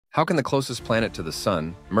How can the closest planet to the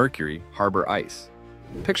Sun, Mercury, harbor ice?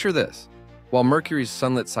 Picture this. While Mercury's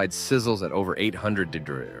sunlit side sizzles at over 800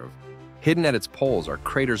 degrees, hidden at its poles are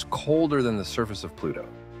craters colder than the surface of Pluto.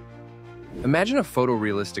 Imagine a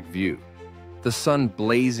photorealistic view, the Sun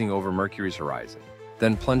blazing over Mercury's horizon,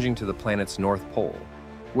 then plunging to the planet's north pole,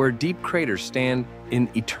 where deep craters stand in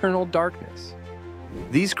eternal darkness.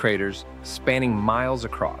 These craters, spanning miles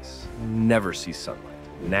across, never see sunlight.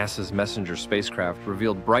 NASA's Messenger spacecraft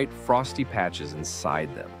revealed bright, frosty patches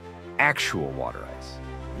inside them, actual water ice.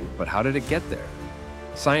 But how did it get there?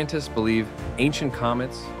 Scientists believe ancient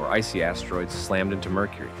comets or icy asteroids slammed into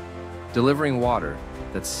Mercury, delivering water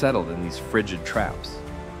that settled in these frigid traps.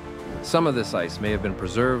 Some of this ice may have been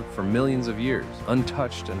preserved for millions of years,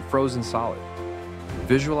 untouched and frozen solid.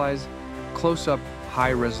 Visualize close-up,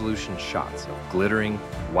 high-resolution shots of glittering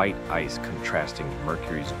white ice contrasting with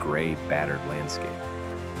Mercury's gray, battered landscape.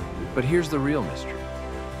 But here's the real mystery.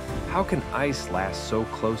 How can ice last so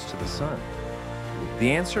close to the Sun?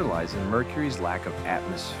 The answer lies in Mercury's lack of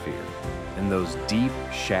atmosphere and those deep,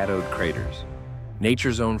 shadowed craters,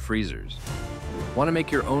 nature's own freezers. Want to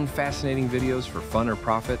make your own fascinating videos for fun or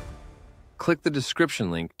profit? Click the description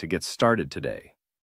link to get started today.